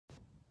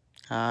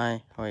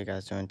Hi, how are you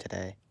guys doing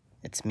today?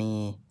 It's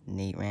me,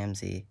 Nate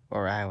Ramsey,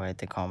 or I like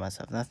to call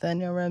myself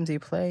Nathaniel Ramsey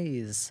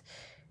Plays.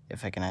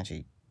 If I can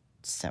actually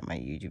set my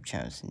YouTube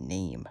channel's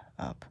name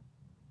up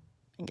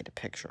and get a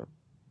picture,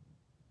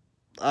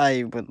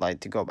 I would like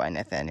to go by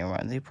Nathaniel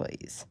Ramsey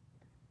Plays.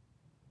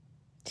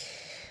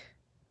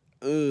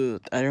 I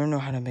don't know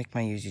how to make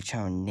my YouTube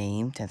channel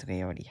name.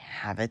 Technically, I already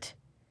have it,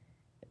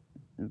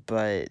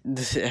 but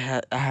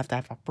I have to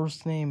have a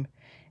first name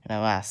and a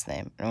last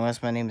name. And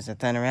unless my name is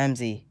Nathaniel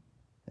Ramsey,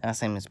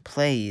 last name is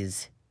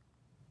Plays.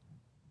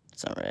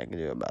 There's not really I can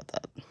do about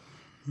that.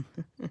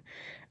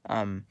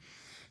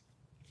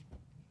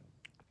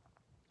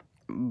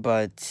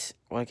 But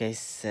like I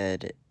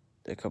said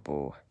a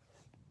couple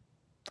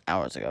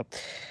hours ago,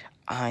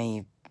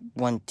 I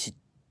want to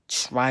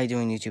try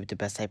doing YouTube the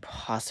best I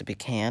possibly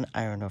can.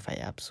 I don't know if I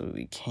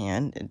absolutely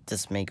can.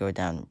 This may go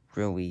down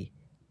really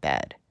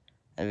bad.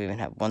 I don't even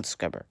have one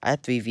subscriber. I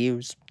had 3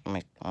 views on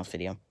my last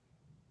video.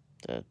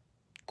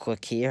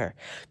 Click here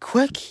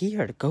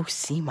to go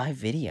see my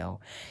video.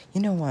 You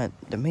know what?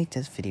 To make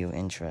this video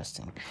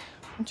interesting,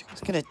 I want you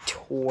guys to get a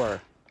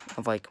tour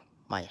of like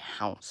my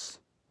house.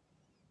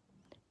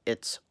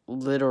 It's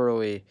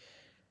literally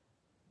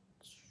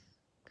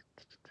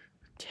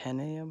 10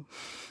 a.m.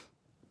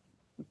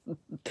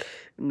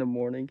 in the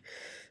morning.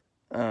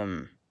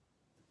 But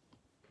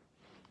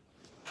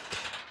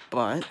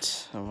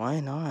why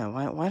not?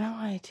 Why don't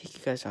I take you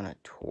guys on a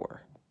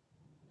tour?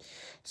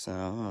 So,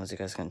 as you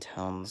guys can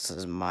tell, this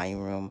is my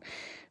room.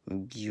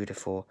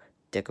 Beautiful,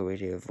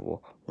 decorative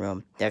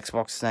room. The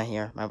Xbox is not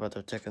here. My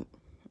brother took it.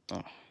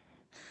 Oh.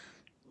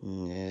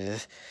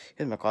 Here's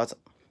my closet.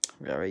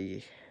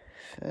 Very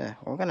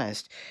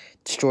organized.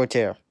 Short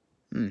hair.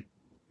 We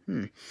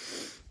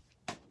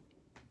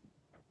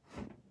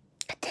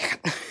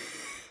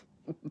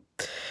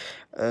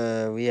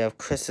have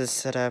Chris's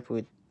setup.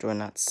 We're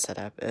not set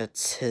up.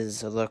 It's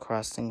his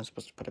lacrosse thing. We're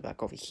supposed to put it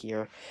back over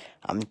here.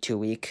 I'm too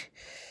weak.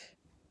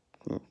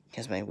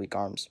 Here's my weak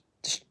arms.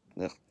 Just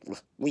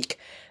weak.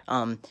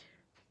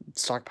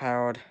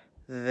 Stockpiled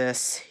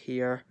this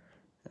here.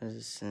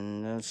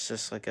 And it's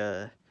just like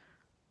a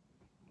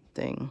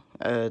thing.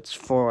 It's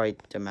for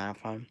like the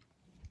marathon.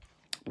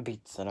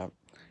 Beat setup.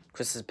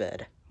 Chris's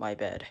bed. My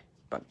bed.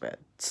 Bunk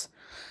beds.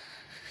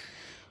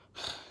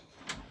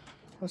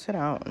 Let's head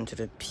out into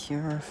the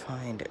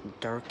purified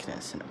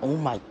darkness. And oh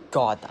my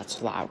god,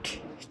 that's loud.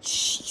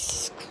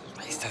 Jesus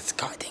Christ, that's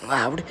goddamn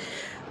loud.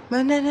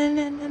 Okay,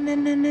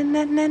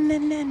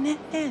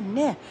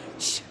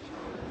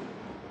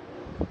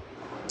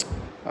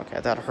 I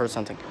thought I heard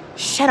something.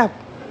 Shut up!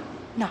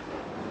 No.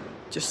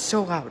 Just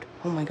so loud.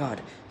 Oh my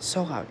god.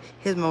 So loud.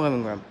 Here's my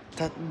living room.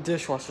 That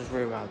dishwasher's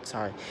really loud.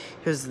 Sorry.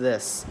 Here's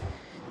this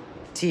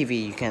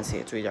TV. You can't see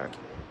it. It's really dark.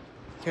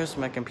 Here's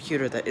my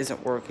computer that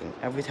isn't working.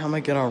 Every time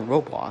I get on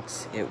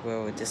Roblox, it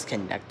will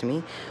disconnect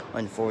me.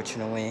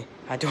 Unfortunately,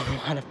 I don't know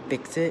how to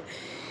fix it.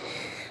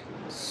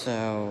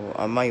 So,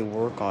 I might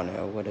work on it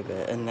a little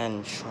bit and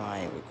then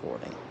try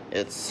recording.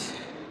 It's...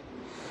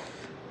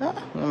 I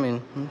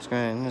mean, it's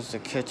good. This is the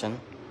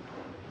kitchen.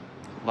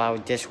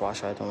 Loud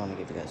dishwasher. I don't want to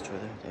give you guys tour.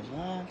 There's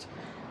that.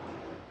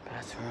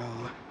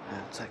 Bathroom.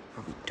 It's like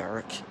probably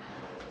dark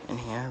in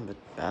here, but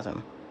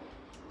bathroom.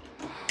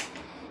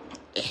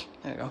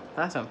 There you go.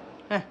 Bathroom.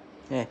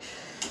 Yeah.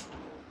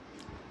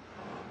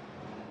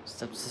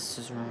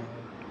 Stepsister's room.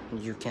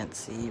 You can't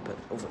see, but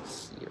over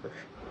here.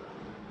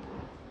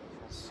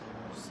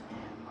 Sisters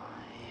and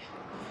my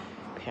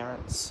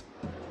parents.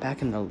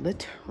 Back in the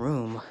lit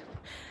room.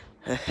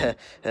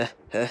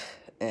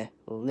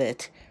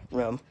 Lit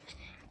room.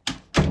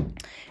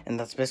 And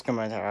that's basically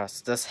my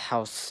house. This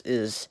house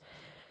is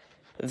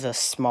the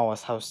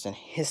smallest house in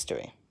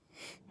history.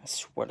 I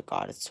swear to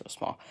God, it's so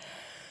small.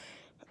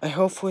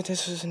 Hopefully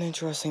this was an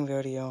interesting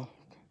video.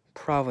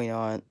 Probably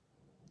not.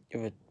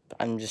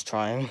 I'm just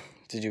trying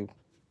to do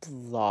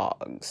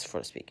vlogs, so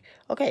to speak.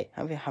 Okay,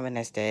 have a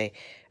nice day.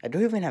 I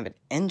don't even have an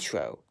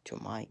intro to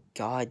my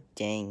god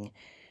dang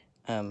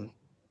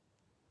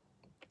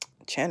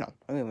channel.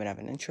 I don't even have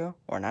an intro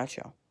or an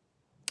outro.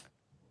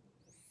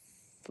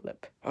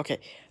 Flip. Okay,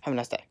 have a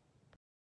nice day.